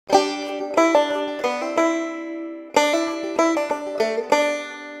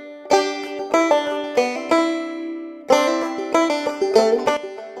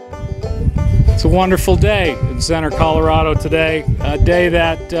It's a wonderful day in Center, Colorado today, a day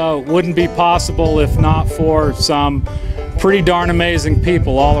that wouldn't be possible if not for some pretty darn amazing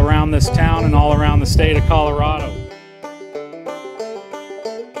people all around this town and all around the state of Colorado.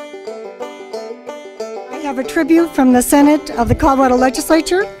 I have a tribute from the Senate of the Colorado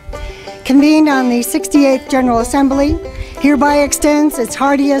Legislature, convened on the 68th General Assembly, hereby extends its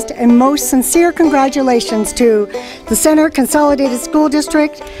heartiest and most sincere congratulations to the Center Consolidated School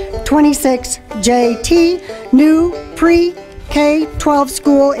District 26JT, new pre-K-12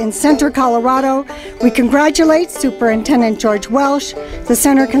 school in Center, Colorado. We congratulate Superintendent George Welsh, the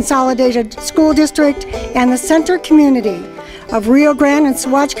Center Consolidated School District, and the Center community of Rio Grande and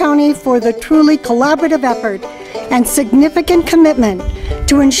Saguache County for the truly collaborative effort and significant commitment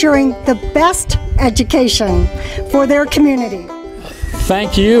to ensuring the best education for their community.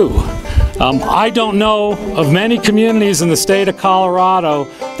 Thank you. I don't know of many communities in the state of Colorado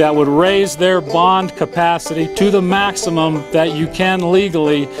that would raise their bond capacity to the maximum that you can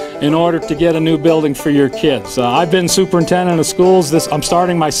legally in order to get a new building for your kids. I've been superintendent of schools. I'm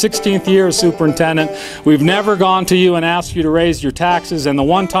starting my 16th year as superintendent. We've never gone to you and asked you to raise your taxes, and the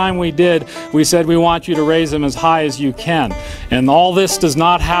one time we did, we said we want you to raise them as high as you can. And all this does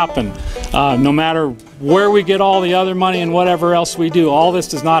not happen, no matter where we get all the other money and whatever else we do. All this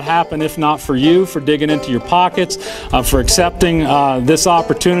does not happen if not for you, for digging into your pockets, for accepting this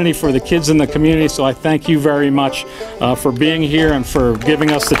opportunity for the kids in the community. So I thank you very much for being here and for giving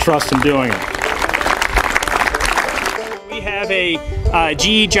us the trust in doing it. We have a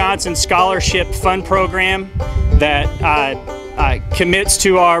G.E. Johnson Scholarship Fund Program that commits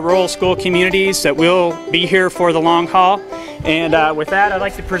to our rural school communities that will be here for the long haul. And with that, I'd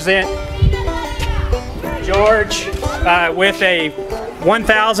like to present George with a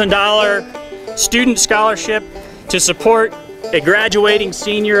 $1,000 student scholarship to support a graduating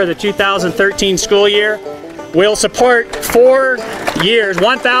senior of the 2013 school year. We'll support 4 years,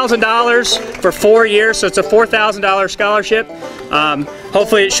 $1,000 for 4 years, so it's a $4,000 scholarship.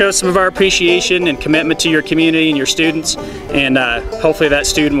 Hopefully it shows some of our appreciation and commitment to your community and your students, and hopefully that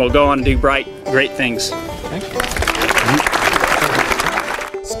student will go on and do great things. Thank you.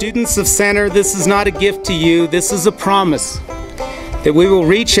 Students of Center, this is not a gift to you, this is a promise that we will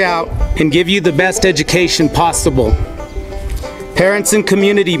reach out and give you the best education possible. Parents and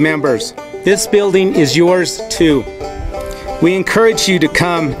community members, this building is yours too. We encourage you to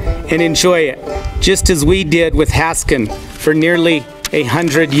come and enjoy it, just as we did with Haskin for nearly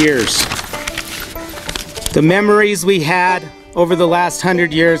 100 years. The memories we had over the last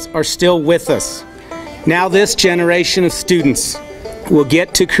 100 years are still with us. Now this generation of students will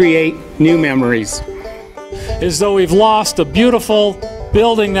get to create new memories. As though we've lost a beautiful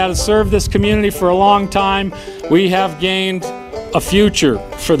building that has served this community for a long time, we have gained a future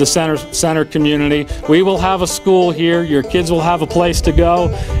for the center community. We will have a school here, your kids will have a place to go,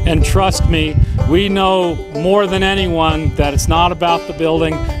 and trust me, we know more than anyone that it's not about the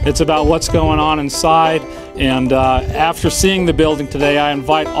building, it's about what's going on inside. And after seeing the building today, I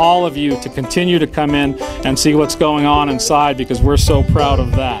invite all of you to continue to come in and see what's going on inside, because we're so proud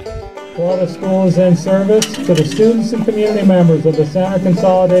of that. While the school is in service, to the students and community members of the Center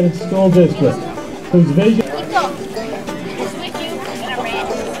Consolidated School District, whose vision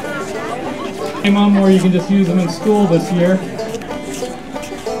where you can just use them in school this year.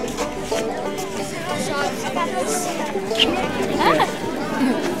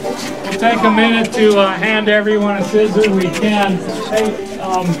 We'll take a minute to hand everyone a scissor. We can. Hey,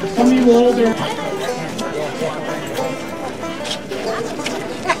 some of you older.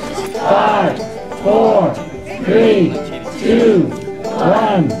 5, 4, 3, 2,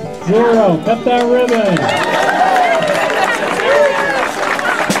 1, 0. Cut that ribbon.